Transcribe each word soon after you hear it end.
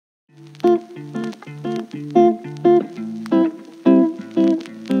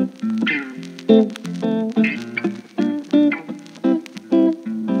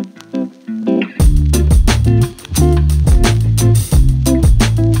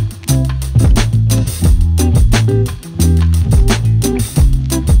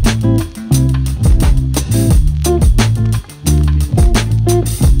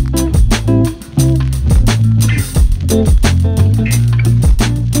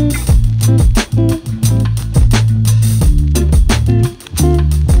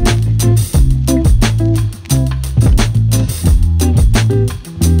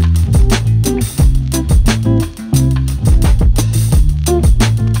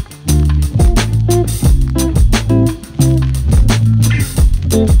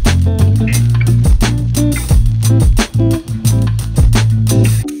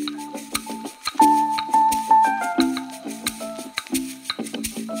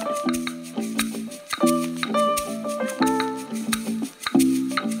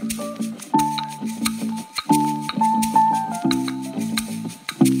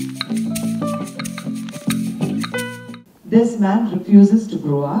This man refuses to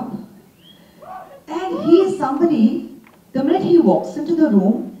grow up. And he is somebody, the minute he walks into the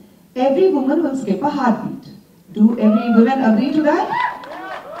room, every woman will skip a heartbeat. Do every woman agree to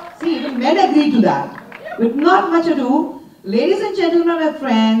that? See, even men agree to that. With not much ado, ladies and gentlemen, my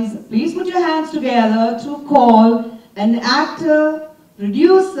friends, please put your hands together to call an actor,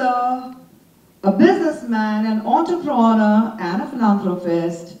 producer, a businessman, an entrepreneur, and a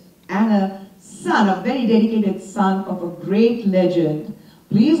philanthropist, and a son, a very dedicated son of a great legend.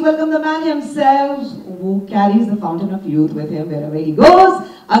 Please welcome the man himself who carries the fountain of youth with him wherever he goes,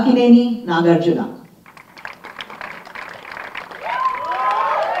 Akkineni Nagarjuna.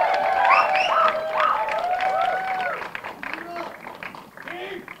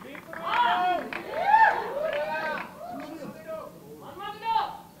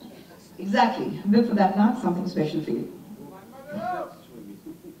 Exactly. But for that night, something special for you.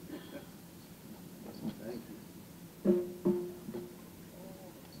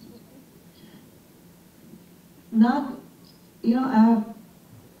 Now, you know, I have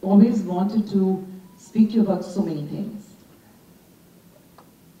always wanted to speak to you about so many things.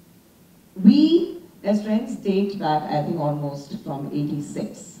 We, as friends, date back, I think, almost from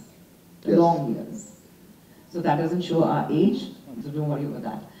 86. Yes. Long years. So that doesn't show our age, so don't worry about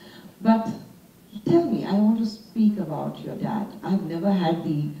that. But tell me, I want to speak about your dad. I've never had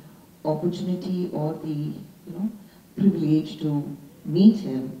the opportunity or the, privilege to meet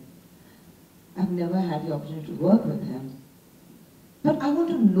him. I've never had the opportunity to work with him. But I want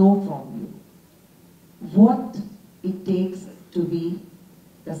to know from you what it takes to be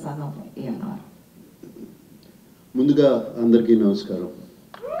the son of ANR. Munduga andarki namaskaram.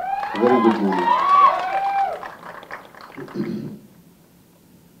 Very good morning.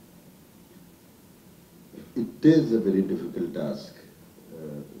 It is a very difficult task,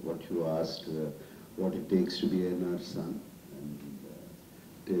 what you asked, what it takes to be ANR's son. And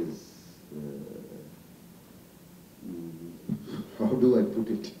it is, how do I put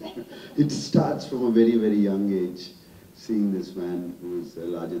it? It starts from a very, very young age, seeing this man who is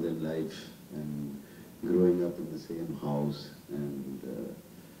larger than life and growing up in the same house and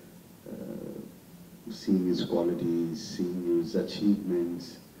seeing his qualities, seeing his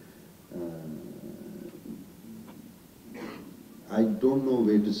achievements. I don't know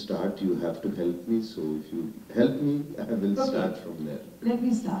where to start. You have to help me. So if you help me, I will start from there. Let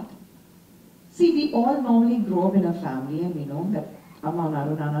me start. See, we all normally grow up in a family and we know that Amma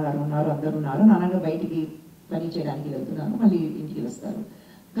unnaru, Nana unnaru, Andaru unnaru, Nana bayitiki pani cheyadaniki veltunnaru, malli intiki vastaru.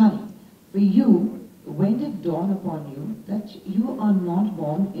 Kani, for you, when did it dawn upon you that you are not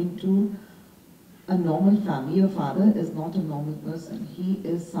born into a normal family? Your father is not a normal person. He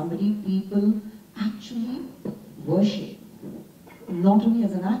is somebody people actually worship. Not only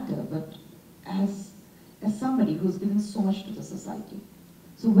as an actor, but as somebody who's given so much to the society.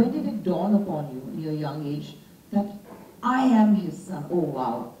 So when did it dawn upon you in your young age that I am his son? Oh,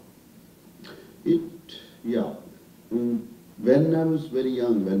 wow. When I was very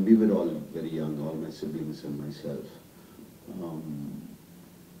young, when we were all very young, all my siblings and myself,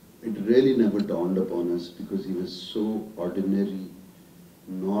 it really never dawned upon us because he was so ordinary,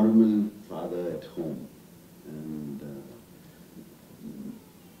 normal father at home. And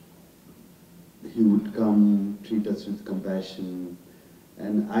he would come, treat us with compassion,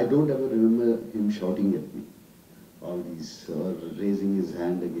 and I don't ever remember him shouting at me, all these, or raising his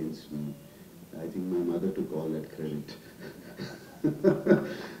hand against me. I think my mother took all that credit.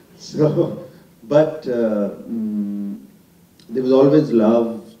 So, but there was always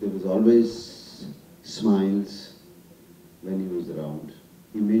love, there was always smiles when he was around.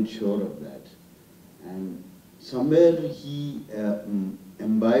 He made sure of that. And somewhere he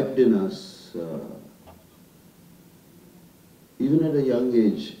imbibed in us, even at a young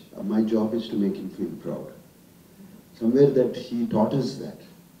age, my job is to make him feel proud. Somewhere that he taught us that.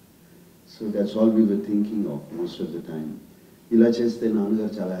 So that's all we were thinking of most of the time. Ila cheste naanagaru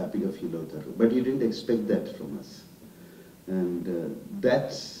chala happy ga feel avtaru. But he didn't expect that from us. And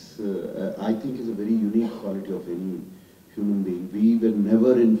that's, I think, is a very unique quality of any human being. We were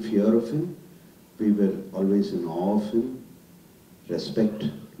never in fear of him. We were always in awe of him. Respect,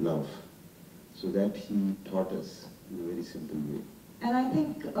 love. So that he taught us in a very simple way. And I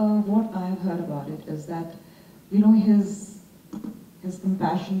think what I've heard about it is that, his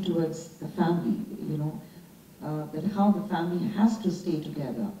compassion towards the family, that how the family has to stay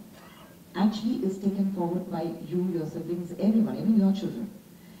together, actually is taken forward by you, your siblings, everyone, even your children.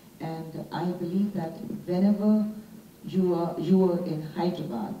 And I believe that whenever you were in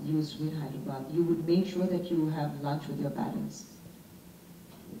Hyderabad, you used to be in Hyderabad, you would make sure that you have lunch with your parents.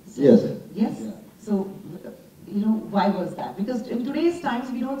 So, yes. Yes? Yeah. So, why was that? Because in today's times,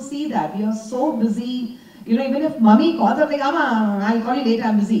 we don't see that. We are so busy. Even if mommy calls, I'm like, Amma, I'll call you later,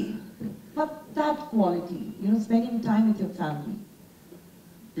 I'm busy. But that quality, spending time with your family.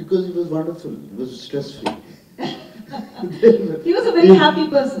 Because it was wonderful. It was stress-free. He was a very happy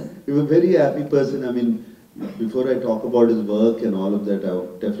person. He was a very happy person. I mean, before I talk about his work and all of that, I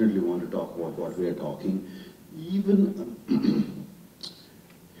would definitely want to talk about what we are talking. Even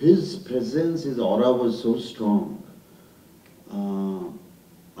his presence, his aura was so strong.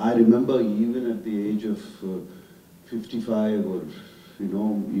 I remember even at the age of 55 or, till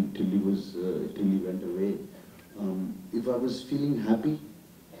he went away, if I was feeling happy,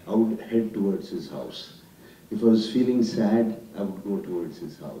 I would head towards his house. If I was feeling sad, I would go towards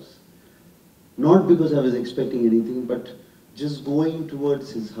his house. Not because I was expecting anything, but just going towards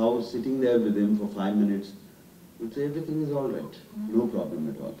his house, sitting there with him for 5 minutes, would say everything is all right, no problem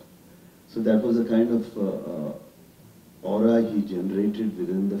at all. So that was a kind of aura he generated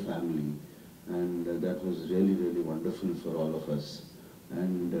within the family, and that was really, really wonderful for all of us.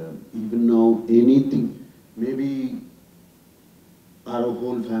 And even now, anything, maybe our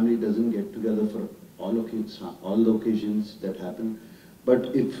whole family doesn't get together for all the occasions that happen,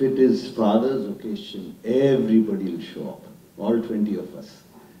 but if it is father's occasion, everybody will show up, all 20 of us.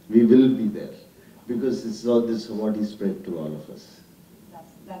 We will be there, because this is what he spread to all of us.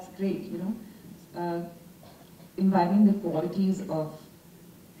 That's great, imbibing the qualities of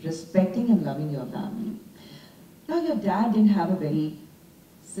respecting and loving your family. Now, your dad didn't have a very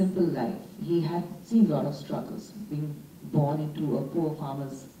simple life. He had seen a lot of struggles, being born into a poor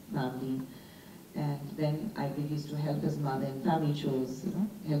farmer's family, and then I believe he used to help his mother in family chores,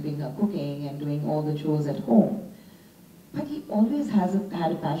 helping her cooking and doing all the chores at home. But he always had a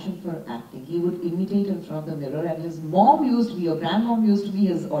passion for acting. He would imitate in front of the mirror, and his mom used to be, or grandmom used to be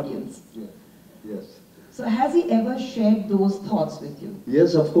his audience. Yeah. Yes. So has he ever shared those thoughts with you?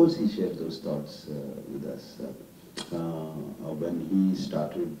 Yes, of course he shared those thoughts with us. When he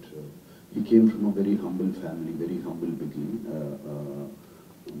started, he came from a very humble family, very humble beginning,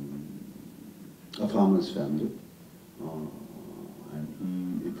 a farmer's family.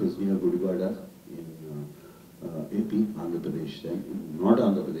 And it was near Gudivada in AP, Andhra Pradesh then. Not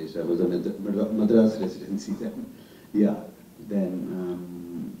Andhra Pradesh, I was a Madras residency then. Yeah,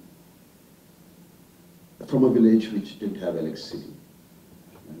 then from a village which didn't have electricity,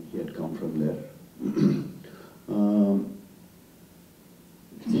 and he had come from there.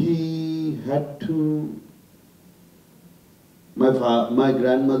 He had to. My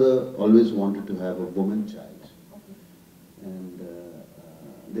grandmother always wanted to have a woman child, and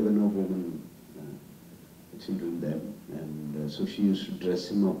there were no woman children then, and so she used to dress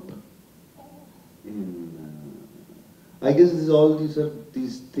him up in. I guess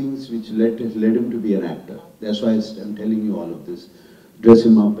these things which led him to be an actor. That's why I'm telling you all of this. Dress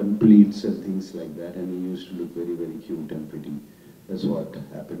him up in pleats and things like that, and he used to look very, very cute and pretty. That's what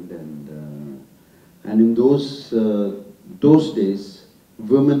happened, and in those days,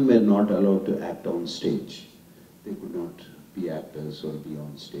 women were not allowed to act on stage. They could not be actors or be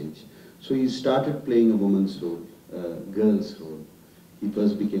on stage. So he started playing a woman's role, a girl's role. He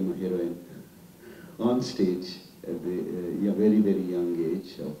first became a heroine on stage at a very, very young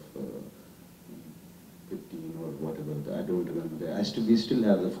age of 15 or whatever, I don't remember. We still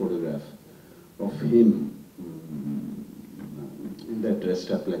have the photograph of him in that dressed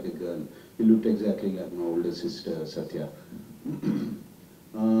up like a girl. He looked exactly like my older sister, Satya.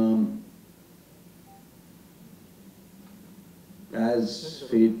 As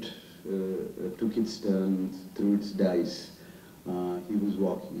fate took its turn, threw its dice, he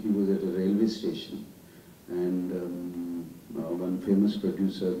was at a railway station, and one famous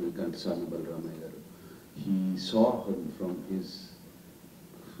producer, Nagarjuna, he saw him from his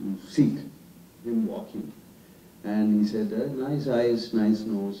seat, him walking, and he said, nice eyes, nice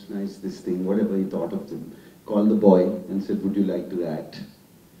nose, nice this thing, whatever he thought of him. Called the boy and said, would you like to act?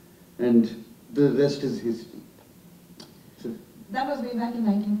 And the rest is history. So, that was way back in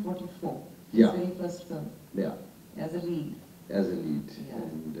 1944. Yeah. His very first film. Yeah. As a lead. As a lead. Yeah.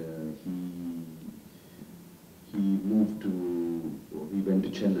 And he went to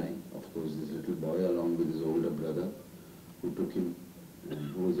Chennai, of course, this little boy, along with his older brother, who took him,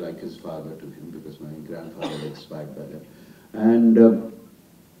 and who was like his father to him, because my grandfather expired by then. And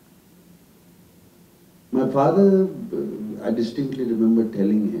my father, I distinctly remember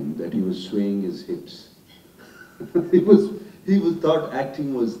telling him that he was swaying his hips. He thought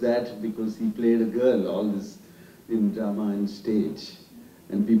acting was that because he played a girl, all this in drama and stage.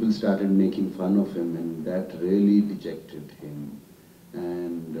 And people started making fun of him, and that really dejected him.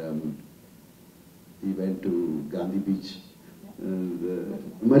 And He went to Gandhi Beach,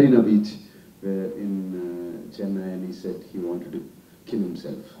 Marina Beach, in Chennai, and he said he wanted to kill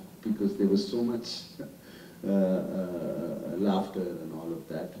himself because there was so much laughter and all of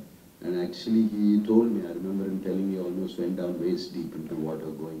that. And actually he told me, I remember him telling me, he almost went down waist deep into water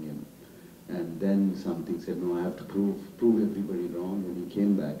going in. And then something said, no, I have to prove everybody wrong. And he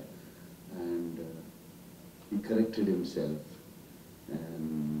came back and he corrected himself.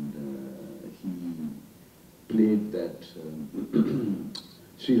 And he played that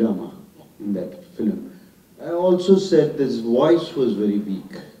Sri Rama in that film. I also said his voice was very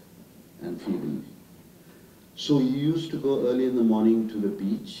weak and feeble. So he used to go early in the morning to the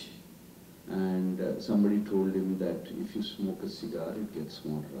beach, and somebody told him that if you smoke a cigar, it gets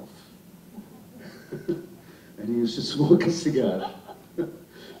more rough. And he used to smoke a cigar.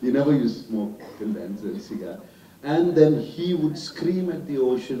 He never used to smoke till then, a cigar. And then he would scream at the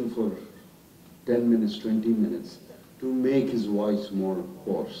ocean for 10 minutes, 20 minutes to make his voice more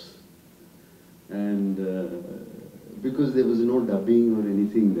hoarse. And because there was no dubbing or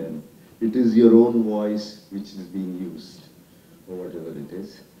anything then, it is your own voice which is being used, or whatever it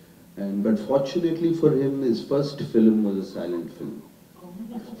is. And but fortunately for him, his first film was a silent film.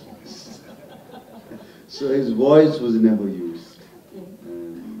 So his voice was never used.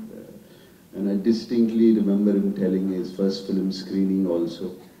 And I distinctly remember him telling his first film screening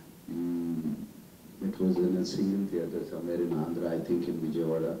also. It was in a single theatre somewhere in Andhra, I think in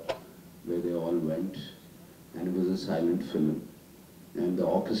Vijayawada, where they all went. And it was a silent film. And the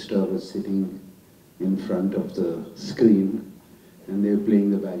orchestra was sitting in front of the screen, and they were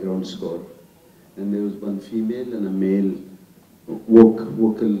playing the background score. And there was one female and a male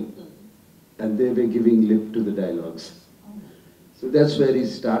vocal, and they were giving lip to the dialogues. So that's where he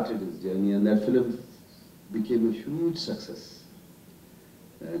started his journey, and that film became a huge success.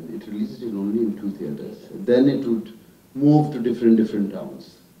 And it released it only in 2 theatres. Then it would move to different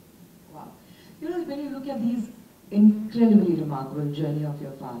towns. Wow. You know, when you look at these incredibly remarkable journey of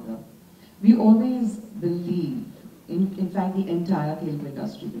your father, we always believe, in fact the entire Telugu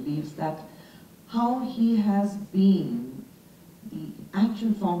industry believes, that how he has been the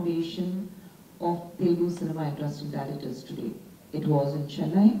actual foundation of Telugu cinema industry that it is today. It was in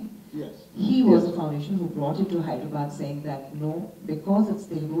Chennai. Yes. He was the foundation who brought it to Hyderabad, saying that no, because it's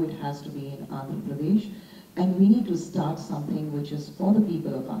Telugu, it has to be in Andhra Pradesh, and we need to start something which is for the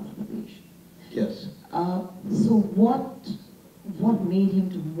people of Andhra Pradesh. Yes. So what made him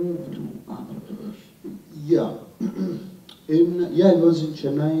to move to Andhra Pradesh? Yeah. I was in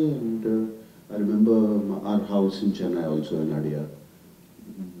Chennai, and I remember our house in Chennai also in Adyar.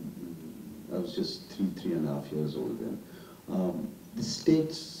 I was just 3.5 years old then. The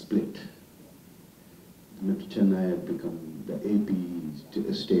state split. Chennai had become, the AP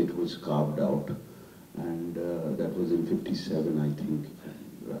state was carved out, and that was in 57, I think.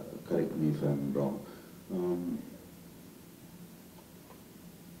 Correct me if I'm wrong.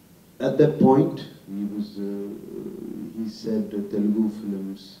 At that point, he said Telugu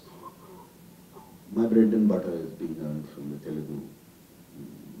films, my bread and butter is being earned from the Telugu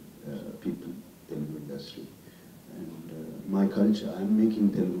people, Telugu industry. And my culture, I'm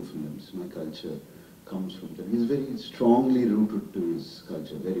making Telugu films, my culture comes from Telugu. He's very strongly rooted to his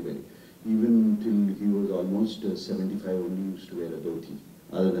culture, very. Even till he was almost 75, only used to wear a dhoti,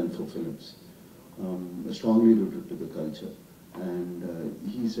 other than for films. Strongly rooted to the culture. And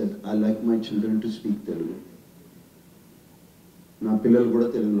he said, I like my children to speak Telugu. నా పిల్లలు కూడా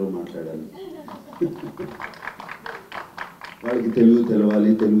తెలుగులో మాట్లాడాలి. వాళ్ళకి తెలుగు తెలవాలి,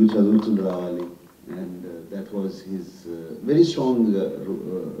 తెలుగు చదువుతుని రావాలి. And that was his very strong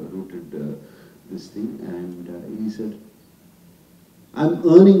rooted this thing. And he said, I'm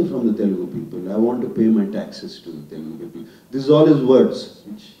earning from the Telugu people. I want to pay my taxes to the Telugu people. This is all his words,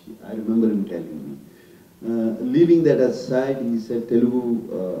 which I remember him telling me. Leaving that aside, he said, Telugu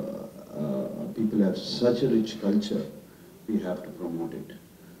people have such a rich culture, we have to promote it.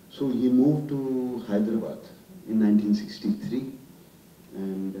 So he moved to Hyderabad in 1963,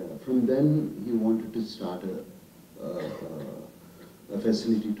 and from then he wanted to start a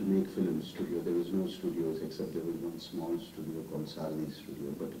facility to make film studio. There was no studios except there was one small studio called Sardi Studio,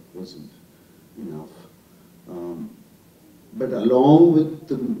 but it wasn't enough. But along with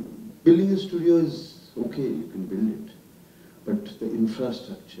the building a studio is okay, you can build it. But the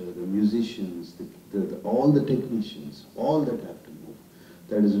infrastructure, the musicians, all the technicians, all that have to move.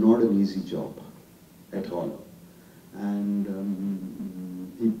 That is not an easy job at all. And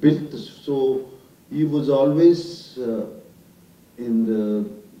he built this, so he was always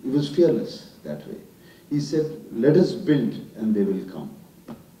he was fearless that way. He said, let us build and they will come.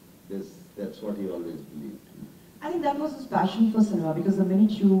 That's what he always believed. I think that was his passion for cinema, because the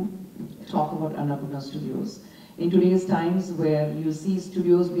minute you talk about Annapurna Studios, in today's times where you see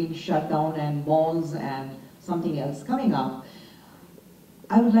studios being shut down and malls and something else coming up,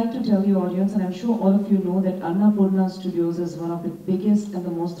 I would like to tell the audience, and I'm sure all of you know, that Annapurna Studios is one of the biggest and the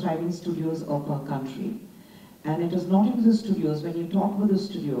most thriving studios of our country. And it is not even the studios. When you talk about the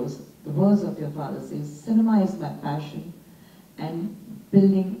studios, the words of your father says, cinema is my passion, and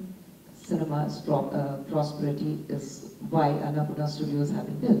building cinema's prosperity is why Annapurna Studios have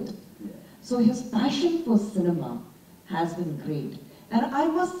been built. So his passion for cinema has been great. And I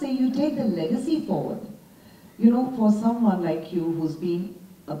must say, you take the legacy forward. You know, for someone like you who's been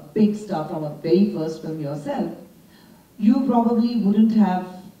a big star from a very first film yourself, you probably wouldn't have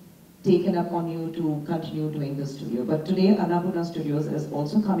taken up on you to continue doing the studio. But today, Annapurna Studios is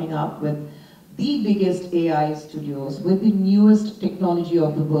also coming up with the biggest AI studios, with the newest technology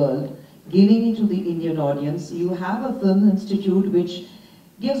of the world, giving it to the Indian audience. You have a film institute which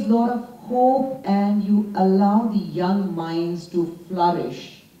gives a lot of hope, and you allow the young minds to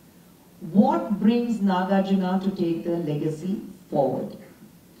flourish. What brings Nagarjuna to take the legacy forward?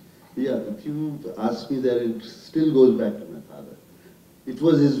 Yeah, if you ask me that, it still goes back to my father. It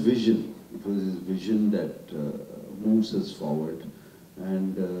was his vision. It was his vision that moves us forward.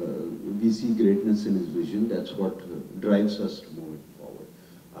 And we see greatness in his vision. That's what drives us to move it forward.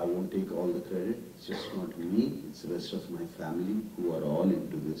 I won't take all the credit. It's just not me. It's the rest of my family who are all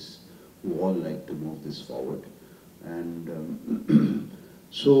into this, who all like to move this forward. And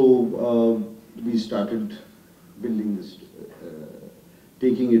so we started building this,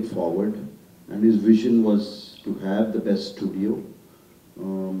 taking it forward. And his vision was to have the best studio,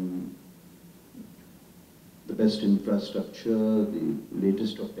 the best infrastructure, the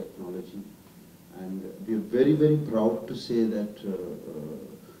latest of technology. And we are very, very proud to say that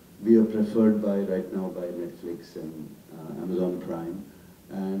we are preferred by, right now, by Netflix and Amazon Prime.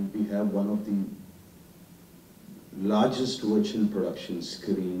 And we have one of the largest virtual production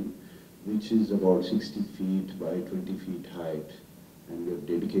screen, which is about 60 feet by 20 feet height. And we have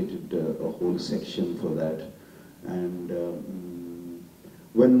dedicated a whole section for that. And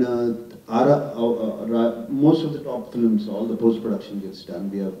when most of the top films, all the post-production gets done,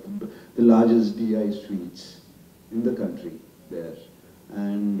 we have the largest DI suites in the country there.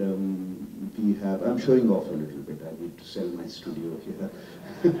 And we have, I'm showing off a little bit, I need to sell my studio here.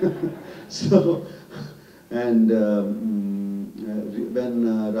 So, and when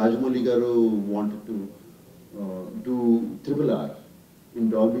Rajamouli Garu wanted to do RRR in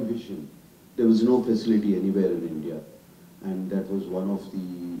Dolby Vision, there was no facility anywhere in India. And that was one of the,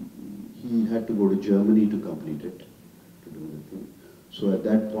 he had to go to Germany to complete it, to do the thing. So at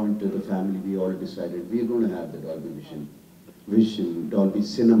that point, the family, we all decided we're going to have the Dolby Vision, Dolby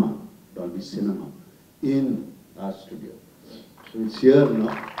Cinema in our studio. So it's here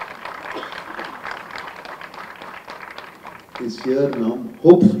now. It's here now.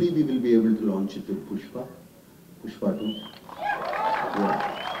 Hopefully we will be able to launch it with Pushpa 2.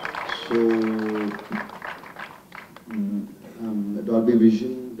 Yeah. So, Dolby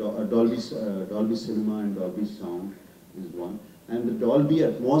Vision, Dolby Cinema and Dolby Sound is one. And the Dolby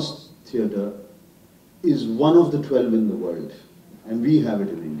Atmos Theatre is one of the 12 in the world. And we have it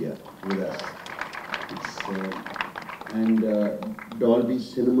in India with us. Dolby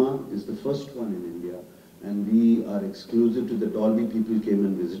Cinema is the first one in India. And we are exclusive to the Dolby. People came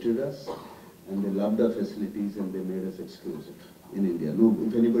and visited us. And they loved our facilities and they made us exclusive in India. No,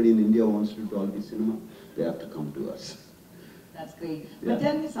 if anybody in India wants to do Dolby Cinema, they have to come to us. That's great. Yeah. But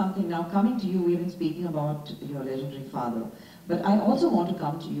tell me something now, coming to you, we've been speaking about your legendary father. But I also want to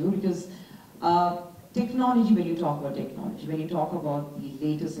come to you because technology, when you talk about technology, when you talk about the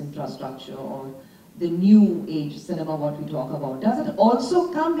latest infrastructure or the new age cinema, what we talk about, does it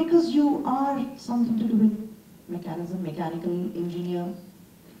also come because you are something to do with mechanical engineer?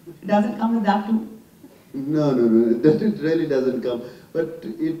 Does it come with that too? No, it really doesn't come. But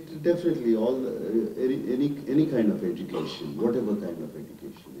it definitely, any kind of education, whatever kind of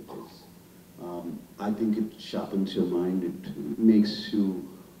education it is, I think it sharpens your mind, it makes you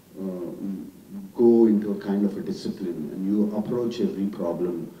go into a kind of a discipline and you approach every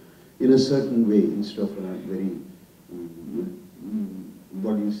problem in a certain way instead of a very,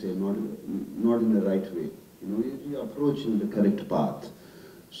 what do you say, not in the right way. You know, you approach in the correct path.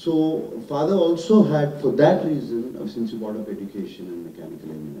 So father also had, for that reason, since he brought up education and mechanical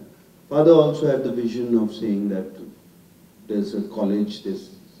engineering, father also had the vision of saying that there's a college,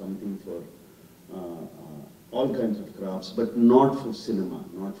 there's something for all kinds of crafts, but not for cinema,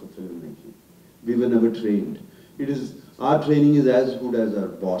 not for filmmaking. We were never trained. Our training is as good as our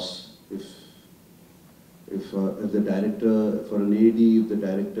boss If the director, for an AD, if the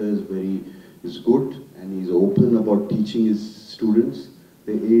director is good and he's open about teaching his students,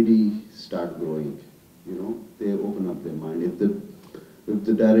 the AD start growing. You know, they open up their mind. If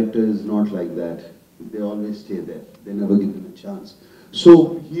the director is not like that, they always stay there. They never give them a chance.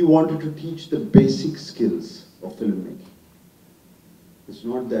 So he wanted to teach the basic skills of filmmaking. It's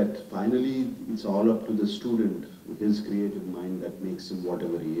not that finally it's all up to the student, his creative mind that makes him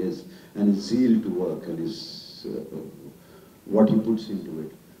whatever he is, and his zeal to work and his what he puts into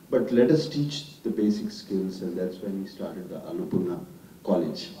it. But let us teach the basic skills, and that's when we started the Annapurna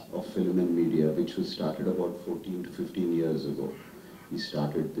College of Film and Media, which was started about 14 to 15 years ago. We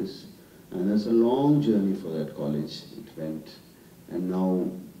started this, and there's a long journey for that college. It went, and now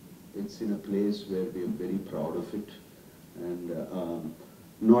it's in a place where we are very proud of it. And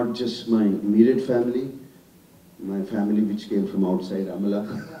not just my immediate family, my family which came from outside,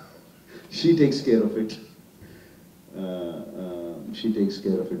 Amala, she takes care of it. She takes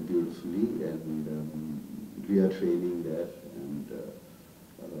care of it beautifully, and we are training there. And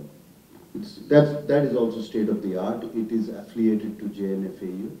that is also state of the art. It is affiliated to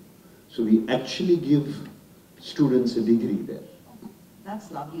JNFAU, so we actually give students a degree there.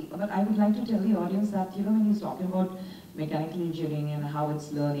 That's lovely. But I would like to tell the audience that, you know, when he's talking about mechanical engineering and how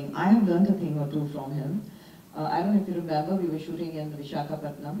it's learning, I have learned a thing or two from him. I don't know if you remember, we were shooting in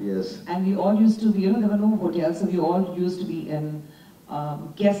Visakhapatnam. Yes. And we all used to be, you know, there were no hotels, so we all used to be in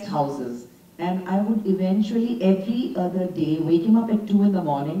guest houses. And I would eventually, every other day, wake him up at 2 in the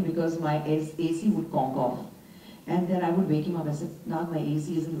morning because my AC would conk off. And then I would wake him up and say, now my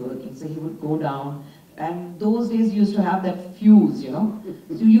AC isn't working. So he would go down. And those days used to have that fuse, you know.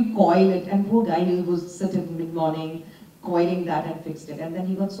 So you coil it, and poor guy, he would sit in mid-morning, coiling that and fixed it. And then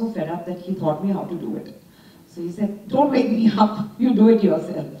he got so fed up that he taught me how to do it. So he said, don't wake me up, you do it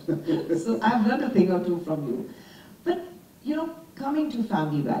yourself. So I've learned a thing or two from you. But, you know, coming to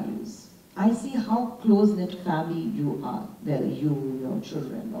family values, I see how close-knit family you are, whether you, your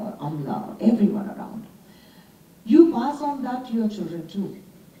children, or Amla, or everyone around. You pass on that to your children too.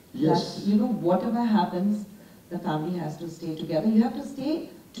 Yes. That, you know, whatever happens, the family has to stay together. You have to stay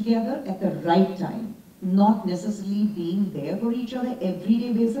together at the right time, not necessarily being there for each other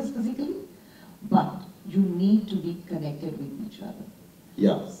everyday basis physically, but you need to be connected with each other.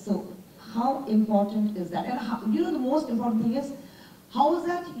 Yeah. So how important is that? And how, you know, the most important thing is, how is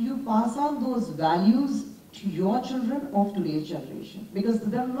that you pass on those values to your children of today's generation? Because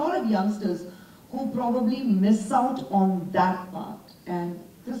there are a lot of youngsters who probably miss out on that part. And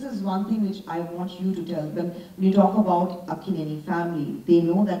this is one thing which I want you to tell them. When you talk about Akkineni family, they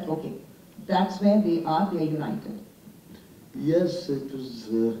know that, okay, that's where they are united. Yes, it was,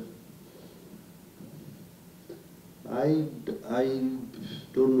 I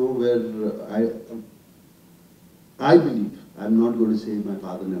don't know where, I believe, I'm not going to say my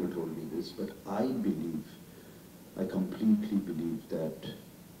father never told me this, but I completely believe that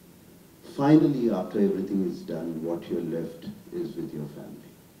finally after everything is done, what you're left is with your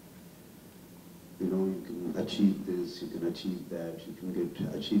family. You know, you can achieve this, you can achieve that, you can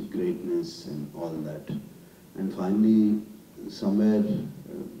achieve greatness and all that. And finally, somewhere,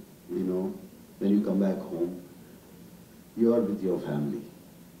 you know, when you come back home, you are with your family.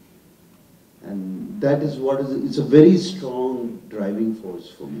 And that is what is, it's a very strong driving force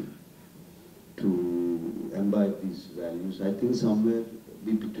for me to imbibe these values. I think somewhere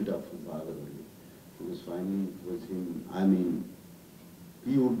we picked it up from father only. Because finally it was him, I mean,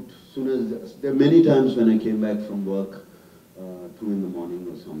 he would, soon as, there are many times when I came back from work, 2 in the morning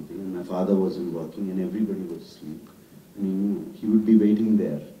or something, and my father wasn't working and everybody was asleep. And he would be waiting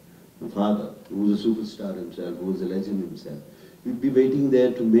there. My father, who was a superstar himself, who was a legend himself, he'd be waiting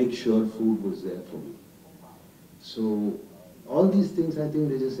there to make sure food was there for me. So, all these things, I think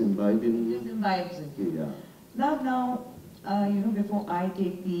they just imbibe in me. It imbibes in you. Yeah. Now, you know, before I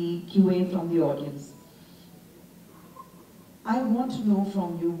take the QA from the audience, I want to know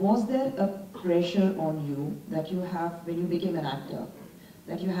from you, was there a pressure on you that you have when you became an actor,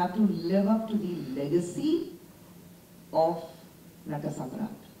 that you have to live up to the legacy of Nata Samrat?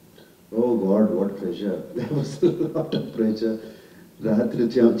 Oh God, what pressure. There was a lot of pressure. Ratri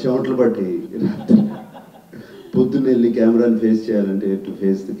chemantlu batti. Poddunelli camera and face cheyalante, to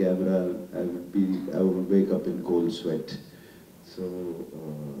face the camera, I would wake up in cold sweat. So,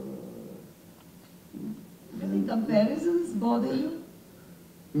 Any comparisons bother you?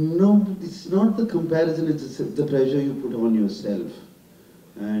 no, it's not the comparison, it's the pressure you put on yourself.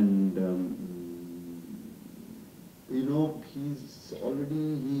 And, you know, he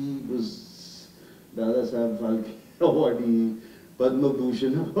was Dada Saheb Phalke awardee, Padma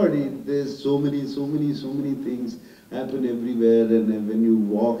Bhushan awardee. There's so many things happen everywhere. And when you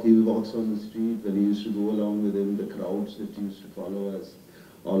walk, he walks on the street. When he used to go along with him, the crowds that used to follow us,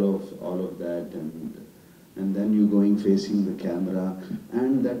 all of that, and then you going facing the camera.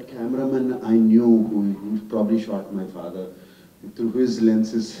 And that cameraman I knew who probably shot my father through his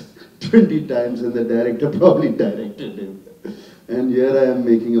lenses 20 times, and the director probably directed him. And here I am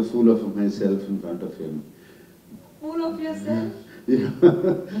making a fool of myself in front of him. Fool of yourself? Yeah.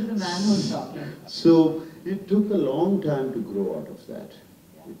 This is the man who's talking. So it took a long time to grow out of that.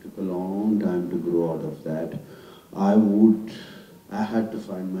 It took a long time to grow out of that. I had to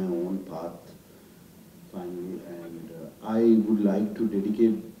find my own path finally, and I would like to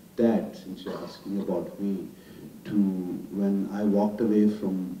dedicate that, since you're asking about me, to when I walked away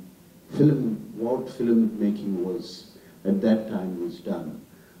from film, what film making was at that time was done.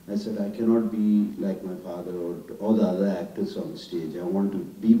 I said, I cannot be like my father or all the other actors on stage. I want to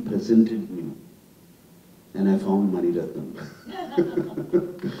be presented new. And I found Mani Ratnam.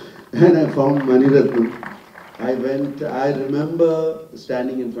 And I found Mani Ratnam. I remember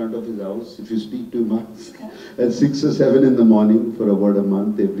standing in front of his house. If you speak to him at 6 or 7 in the morning for about a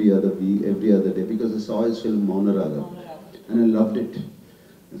month, every other week, every other day, because I saw his film Maunaraga, and I loved it.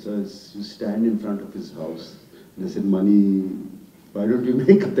 And so you stand in front of his house, and I said, Mani, why don't you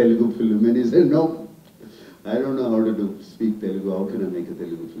make a Telugu film? And he said, no, I don't know how to speak Telugu. How can I make a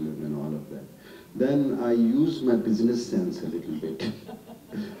Telugu film and all of that? Then I used my business sense a little bit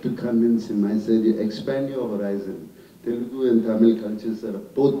to convince him. I said, expand your horizon. Telugu and Tamil cultures are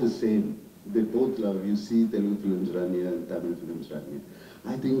both the same. They both love. You see Telugu films run here and Tamil films run here.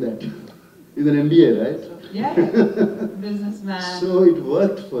 I think that is an MBA, right? Yeah, businessman. So it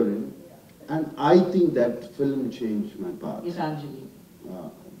worked for him. And I think that film changed my path. Gitanjali.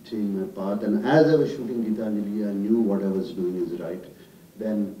 Changed my path. And as I was shooting Gitanjali, I knew what I was doing is right.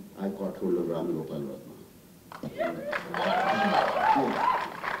 Then I caught hold of Ram Gopal Varma.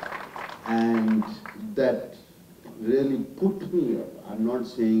 And that really put me up. I'm not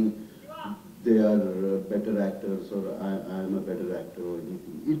saying they are better actors or I am a better actor or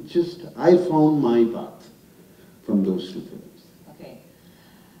anything. It just, I found my path from those two films.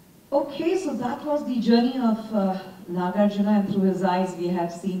 Okay, so that was the journey of Nagarjuna, and through his eyes we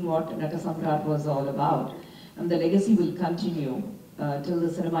have seen what Natasamrat was all about. And the legacy will continue till the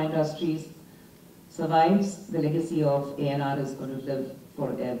cinema industry survives. The legacy of ANR is going to live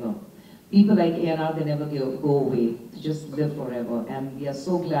forever. People like ANR, they never go away. They just live forever. And we are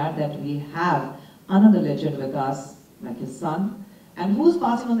so glad that we have another legend with us, like his son, and who's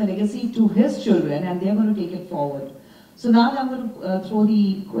passing on the legacy to his children, and they're going to take it forward. So now I'm going to throw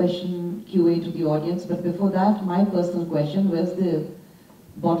the question QA to the audience, but before that, my personal question, where's the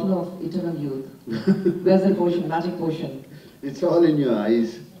bottle of eternal youth? Where's the potion, magic potion? It's all in your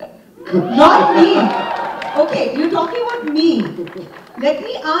eyes. Not me! Okay, you're talking about me. Let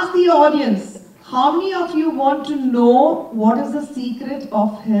me ask the audience, how many of you want to know what is the secret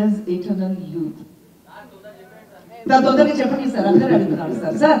of his eternal youth?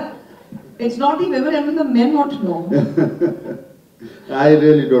 Sir, it's not the women, even the men want to know. I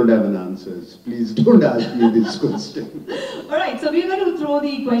really don't have an answer. Please don't ask me this question. Alright, so we're going to throw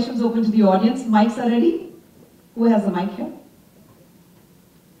the questions open to the audience. Mics are ready? Who has the mic here?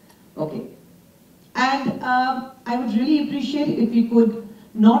 Okay. And I would really appreciate if you could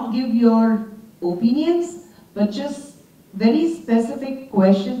not give your opinions, but just very specific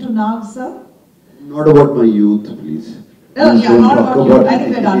question to Nag sir. Not about my youth, please. Oh, yeah, not about you. I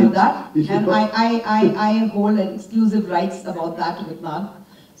think we're done with that. And I hold exclusive rights about that with Nag.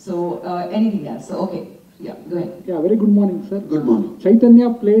 So, anything else? So, okay. Yeah, go ahead. Yeah, very good morning, sir. Good morning. Chaitanya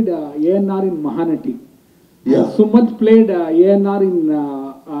played ANR in Mahanati. Yeah. Sumant played ANR in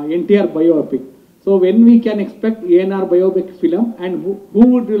NTR biopic. So, when we can expect ANR biopic film, and who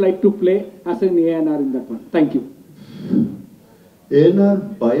would you like to play as an ANR in that one? Thank you.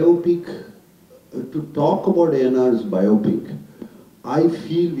 ANR biopic. To talk about ANR's biopic, I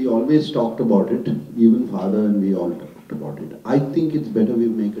feel we always talked about it, even father and we all talked about it. I think it's better we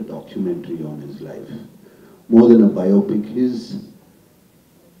make a documentary on his life, more than a biopic.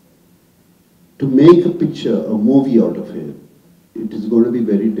 To make a picture, a movie out of it, it is going to be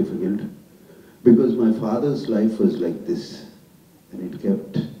very difficult, because my father's life was like this, and it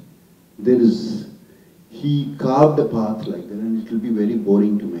kept, he carved a path like that, and it will be very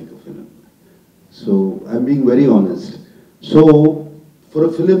boring to make a film. So, I'm being very honest. So, for a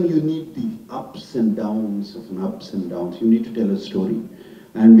film you need the ups and downs of ups and downs. You need to tell a story.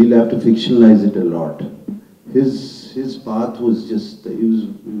 And we'll have to fictionalize it a lot. His path was just, he was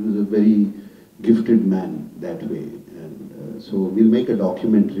a very gifted man that way. And So we'll make a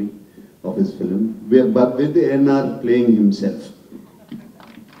documentary of his film, but with the ANR playing himself.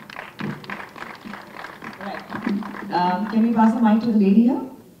 Right. Can we pass the mic to the lady here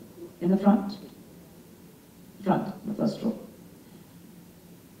in the front? Front, the first row.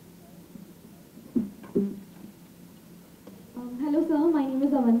 Hello sir, my name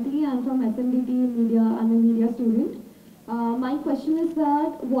is Avanti. I'm from SMDT Media. I'm a media student. My question is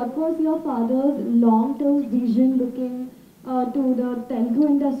that what was your father's long-term vision looking to the Telugu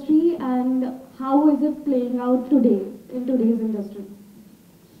industry, and how is it playing out today in today's industry?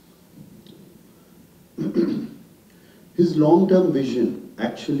 His long-term vision,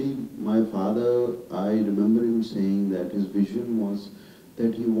 actually my father, I remember him saying that his vision was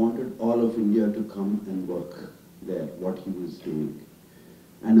that he wanted all of India to come and work there, what he was doing.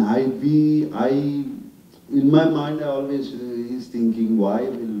 And in my mind I always is thinking, why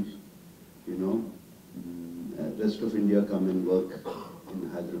will, rest of India come and work in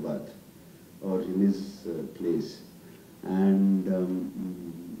Hyderabad or in his place. And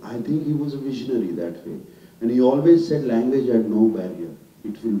I think he was a visionary that way. And he always said language had no barrier.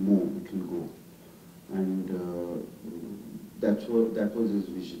 It will move, it will go. And that was his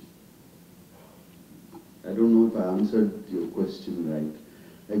vision. I don't know if I answered your question right.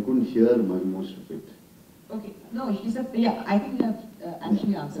 I couldn't hear most of it. Okay, no, she said, yeah, I think you have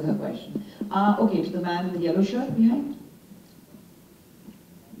actually answered her question. Okay, to the man in the yellow shirt behind.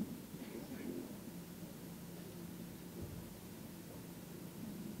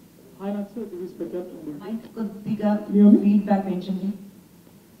 Hi, Naksha, this is Prakash from Bulti. Mic కొద్దిగా Hear me? feedback mentioned.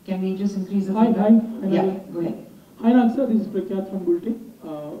 Can we just increase the Hi, feedback? hi. Yeah, go ahead. Hi, Naksha, this is Prakash from Bulti,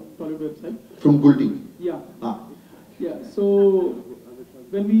 Tollywood website. From Gulti. Yeah. Ah. Yeah, so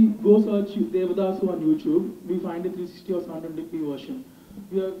when we go search Devadasu on YouTube, we find a 360 or 720p version.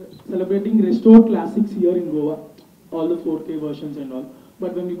 We are celebrating restored classics here in Goa, all the 4K versions and all.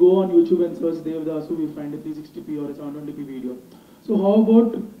 But when we go on YouTube and search Devadasu, we find a 360p or a 720p video. So how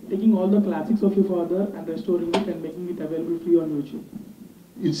about taking all the classics of your father and restoring it and making it available free on YouTube?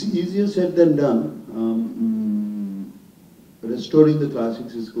 It's easier said than done. Restoring the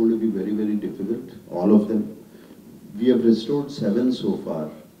classics is going to be very, very difficult, all of them. We have restored 7 so far,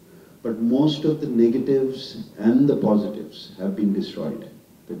 but most of the negatives and the positives have been destroyed.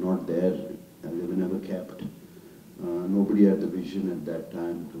 They're not there and they were never kept. Nobody had the vision at that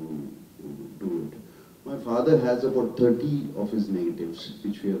time to do it. My father has about 30 of his negatives,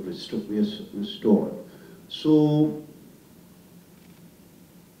 which we have restored. So,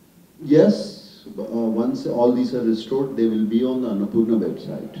 yes, once all these are restored, they will be on the Annapurna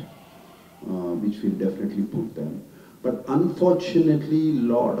website, which will definitely put them. But unfortunately, a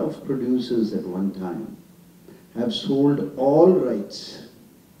lot of producers at one time have sold all rights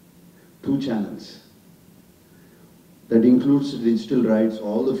to channels. That includes digital rights,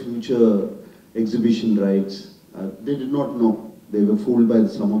 all the future exhibition rights. They did not know. They were fooled by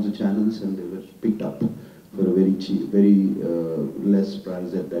some of the channels and they were picked up for a very cheap, very less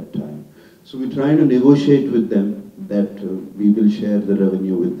price at that time. So we're trying to negotiate with them that we will share the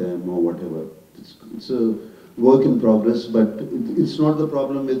revenue with them or whatever. It's a work in progress, but it's not the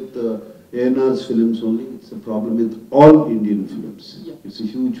problem with ANR's films only, it's a problem with all Indian films. Yeah. It's a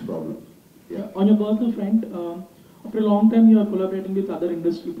huge problem. Yeah. On your personal front, after a long time you are collaborating with other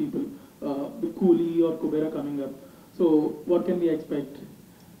industry people, with Cooley or Kubera coming up. So what can we expect?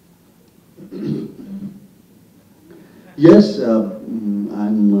 Yes,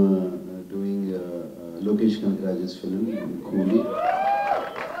 I'm doing Lokesh Kanagaraj's film, Cooley.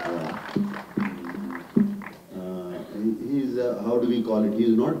 He's, how do we call it?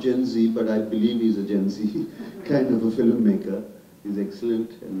 He's not Gen Z, but I believe he's a Gen Z kind of a filmmaker. He's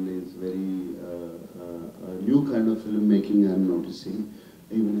excellent and he's very a new kind of filmmaking I'm noticing,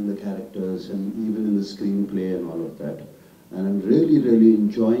 even in the characters and even in the screenplay and all of that. And I'm really, really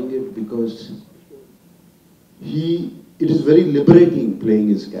enjoying it because it is very liberating playing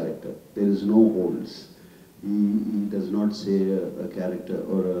his character. There is no holds. He does not say a character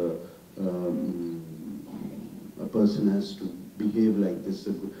or a person has to behave like this,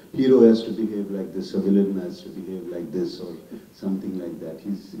 a hero has to behave like this, a villain has to behave like this or something like that.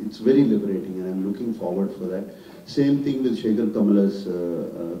 It's very liberating and I'm looking forward for that. Same thing with Shekhar Kamala's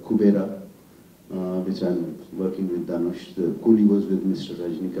Kubera, which I'm working with Dhanush. The Cooley was with Mr.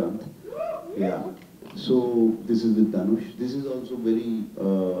 Rajnikant. Yeah. So this is with Dhanush. This is also very,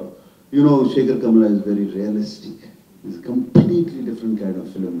 Shekhar Kamala is very realistic. It's a completely different kind of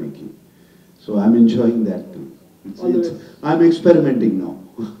filmmaking. So I'm enjoying that too. I'm experimenting now.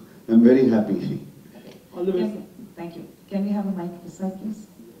 I'm very happy. All the best. Thank you. Can we have a mic this side, please?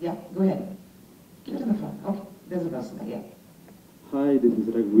 Yeah, go ahead. Give it to the front. Okay, there's a person there. Yeah. Hi, this is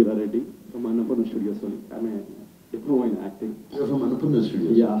Raghuveera Reddy from Annapurna Studios. Sorry, I'm a diploma in acting. You're from Annapurna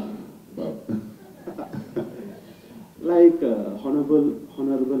Studios? Yeah. Wow. Like Honorable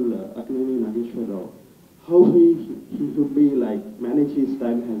Akkineni Amala, how he should be like manage his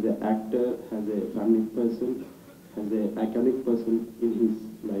time as an actor, as a family person, as an iconic person in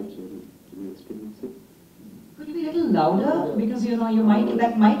his life journey. Can you explain it? Could you be a little louder? Because you know your mic,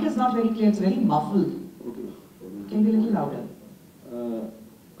 that mic is not very clear, it's very muffled. Okay. Can you be a little louder?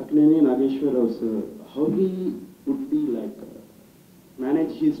 Akkineni Amala, how he would be like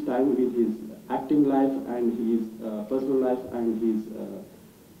manage his time with his acting life and his personal life and his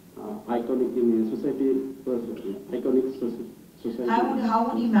iconic in a society, iconic society. How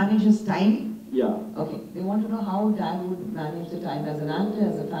would he manage his time? Yeah. Okay, they want to know how Dad would manage the time as an actor,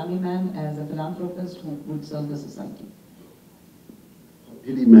 as a family man, as a philanthropist who would serve the society.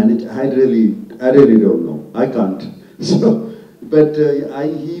 Did he manage? I really don't know. I can't. So, but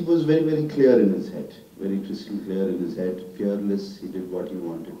he was very, very clear in his head. Very crystal clear in his head. Fearless. He did what he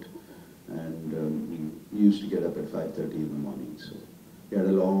wanted. And he used to get up at 5:30 in the morning. So he had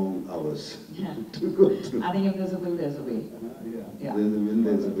a long hours to go through. I think if there's a will, there's a way. Yeah. There's a will,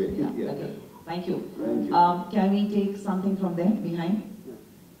 there's a way. Yeah. Okay. Thank you. Thank you. Can we take something from there, behind?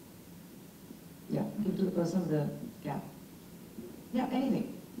 Yeah, give to the person the cap. Yeah,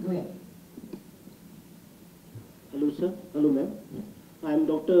 anything. Go ahead. Hello sir, hello ma'am. I am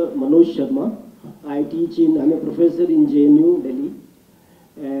Dr. Manoj Sharma. I'm a professor in JNU, Delhi.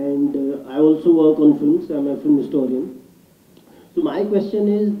 And I also work on films. I'm a film historian. So my question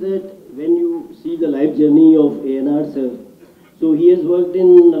is that when you see the life journey of ANR sir, so he has worked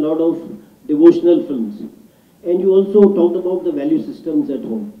in a lot of devotional films. And you also talked about the value systems at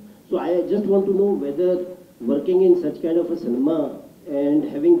home. So I just want to know whether working in such kind of a cinema and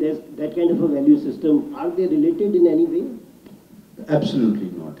having that kind of a value system, are they related in any way?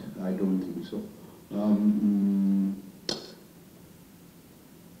 Absolutely not. I don't think so.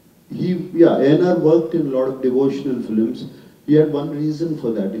 ANR worked in a lot of devotional films. He had one reason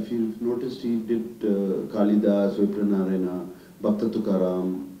for that. If you've noticed, he did Kalidas, Vipranarayana, Bhakta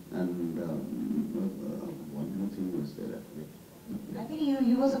Tukaram, and one more thing was there. I think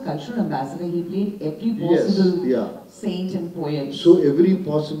he was a cultural ambassador. He played every possible saint and poet. So every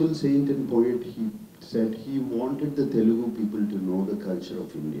possible saint and poet, he said he wanted the Telugu people to know the culture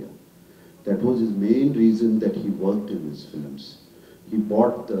of India. That was his main reason that he worked in his films. He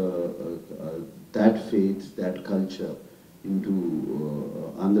brought that faith, that culture into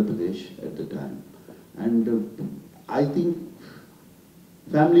Andhra Pradesh at the time. And I think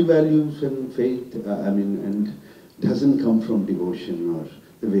family values and faith, and doesn't come from devotion or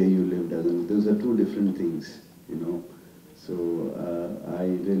the way you live doesn't. Those are two different things, you know. So I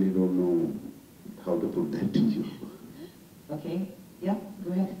really don't know how to put that to you. Okay, yeah,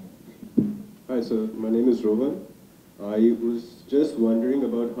 go ahead. Hi sir, my name is Rohan. I was just wondering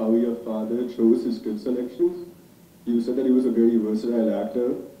about how your father chose his script selections. You said that he was a very versatile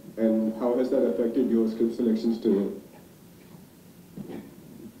actor, and how has that affected your script selections to him?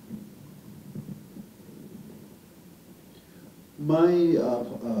 My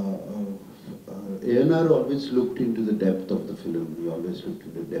ANR always looked into the depth of the film. He always looked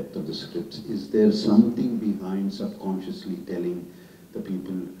into the depth of the scripts. Is there something behind subconsciously telling the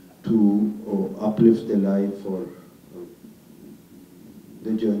people to uplift their life or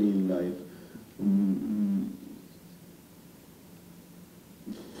their journey in life?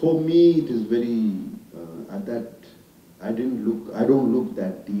 For me, it is very I don't look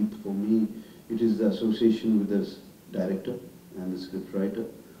that deep. For me, it is the association with the director and the script writer,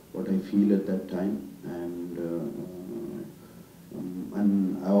 what I feel at that time, and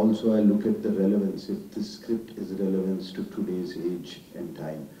I look at the relevance. If this script is relevant to today's age and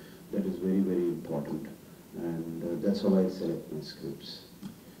time, that is very, very important, and that's how I select my scripts.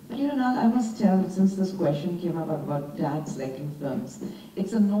 But you know, now I must tell, since this question came up about Dad selecting films,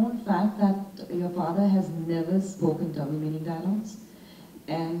 it's a known fact that your father has never spoken double meaning dialogues.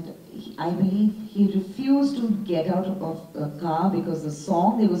 And I believe he refused to get out of a car because the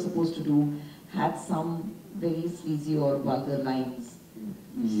song they were supposed to do had some very sleazy or vulgar lines.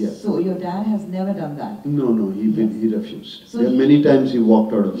 Yes. So your dad has never done that? No, he refused. So many times he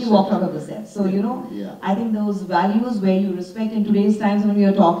walked out of the set. He walked out of the set. So, you know, I think those values where you respect in today's times when we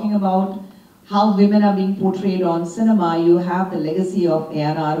are talking about how women are being portrayed on cinema, you have the legacy of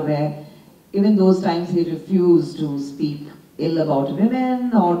ANR where even those times he refused to speak ill about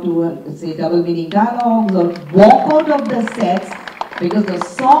women or to say double meaning dialogues or walk out of the sets because the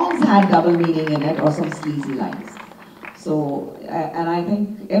songs had double meaning in it or some sleazy lines. So, and I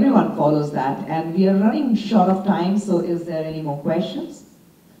think everyone follows that. And we are running short of time, so is there any more questions?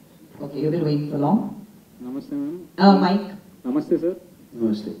 Okay, you've been waiting for long. Namaste, ma'am. Mike. Namaste, sir.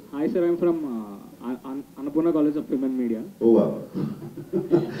 Namaste. Hi, sir. I'm from Annapurna College of Film and Media. Oh wow.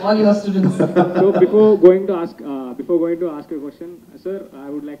 All your students. So before going to ask a question, sir,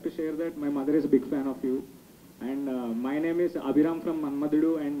 I would like to share that my mother is a big fan of you, and my name is Abhiram from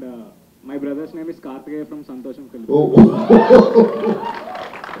Manmadudu, and my brother's name is Karthikeya from Santosham Film. Oh.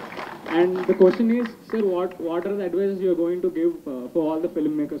 And the question is, sir, what are the advices you are going to give for all the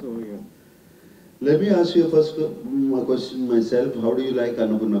filmmakers over here? Let me ask you first question myself. How do you like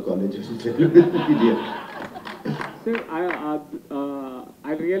Annapurna College of Film and Media? Sir,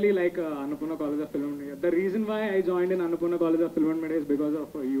 I really like Annapurna College of Film and Media. The reason why I joined in Annapurna College of Film and Media is because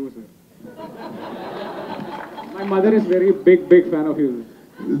of you, sir. My mother is very big fan of you.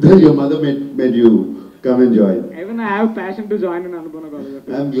 Your mother made you come and join. Even I have passion to join in Annapurna College of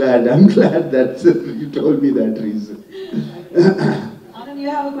Film. I'm glad that you told me that reason. Anand, you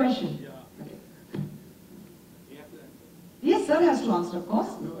have a question? Yes, sir has to answer, of course.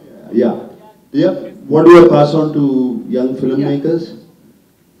 Yeah. What do I pass on to young filmmakers?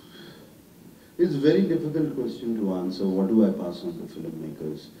 It's a very difficult question to answer. What do I pass on to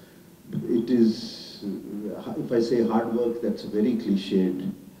filmmakers? It is, if I say hard work, that's a very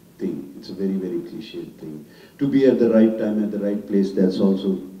cliched thing. It's a very cliched thing. To be at the right time, at the right place, that's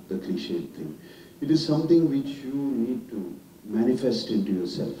also the cliched thing. It is something which you need to manifest into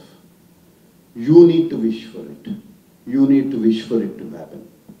yourself. You need to wish for it. You need to wish for it to happen.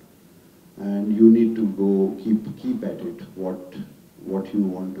 And you need to go, keep at it, what you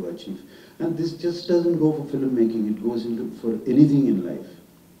want to achieve. And this just doesn't go for filmmaking, it goes for anything in life.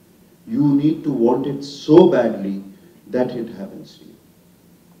 You need to want it so badly that it happens to you.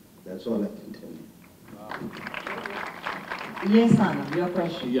 That's all I can tell you. Yes, Anand, your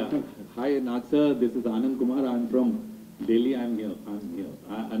question. Yeah. Hi, Nagsir. This is Anand Kumar. I'm from Delhi. I'm here.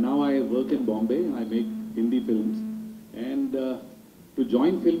 Now I work in Bombay. I make Hindi films. And to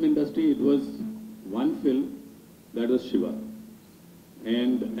join film industry, it was one film, that was Shiva.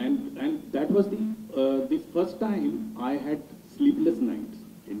 And that was the first time I had sleepless nights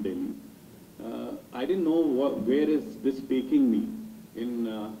in Delhi. I didn't know where is this taking me in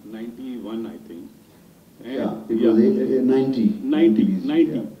 91, I think. And it was 90.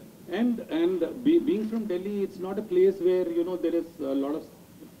 Yeah. And being from Delhi, it's not a place where, there is a lot of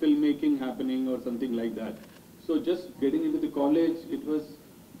filmmaking happening or something like that. So just getting into the college, it was,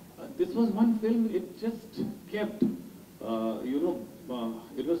 this was one film, it just kept, it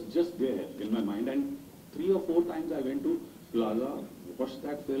was just there in my mind. And 3 or 4 times I went to Plaza, watched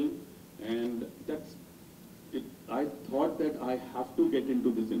that film, and that's it. I thought that I have to get into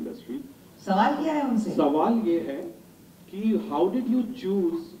this industry. सवाल क्या है उनसे? सवाल ये है कि how did you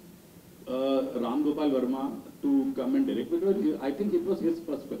choose Ram Gopal Verma to come and direct? Because I think it was his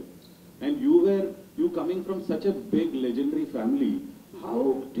first film. And you coming from such a big legendary family,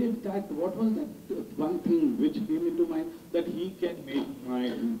 how did that, what was that one thing which came into mind that he can make my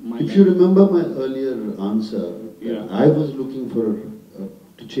If you remember my earlier answer, yeah. I was looking for,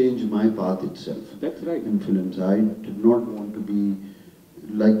 to change my path itself. That's right. In films. I did not want to be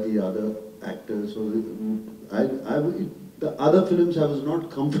like the other actors. Or the other films I was not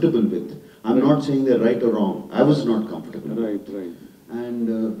comfortable with. I'm not saying they're right or wrong. I was not comfortable. Right. And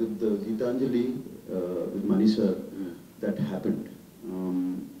with the Gitanjali, with Mani sir, that happened.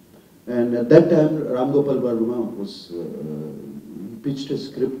 And at that time, Ram Gopal Verma was, he pitched a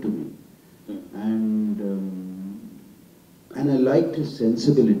script to me. And I liked his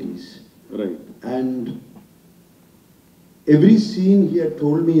sensibilities. Right. And every scene he had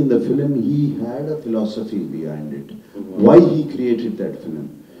told me in the film, he had a philosophy behind it. Why he created that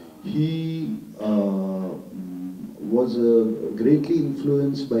film. He was greatly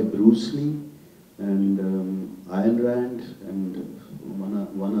influenced by Bruce Lee and Ayn Rand and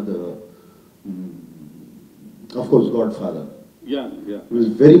one other, of course, Godfather. Yeah. He was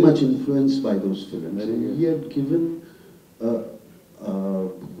very much influenced by those films. And he had given a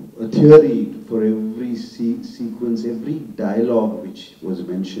theory for every sequence, every dialogue which was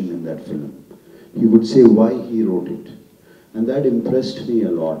mentioned in that film. He would say why he wrote it. And that impressed me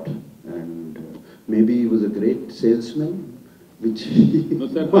a lot. And maybe he was a great salesman, which he No,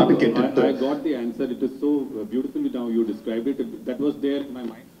 sir, I got the answer. It is so beautifully now you described it. That was there in my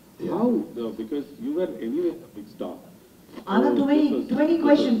mind. Yeah. How? Because you were anyway a big star. Anand, too many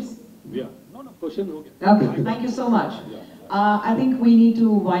questions. Yeah. No, question. Okay. Okay, thank you so much. Yeah. I think we need to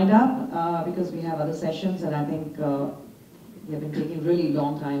wind up because we have other sessions, and I think we have been taking really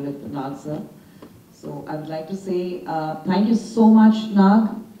long time with Nag sir. So I would like to say thank you so much, Nag,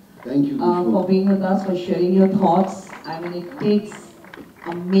 Thank you, for Kushboo. being with us, for sharing your thoughts. I mean, it takes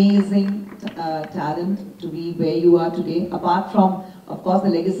amazing talent to be where you are today. Apart from, of course, the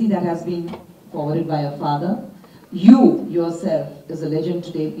legacy that has been forwarded by your father, you yourself is a legend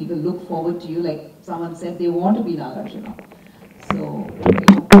today. People look forward to you. Like someone said, they want to be Nagarjuna. So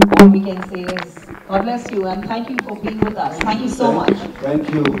all we can say is, God bless you and thank you for being with us. Thank you so much. Thank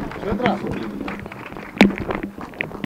you.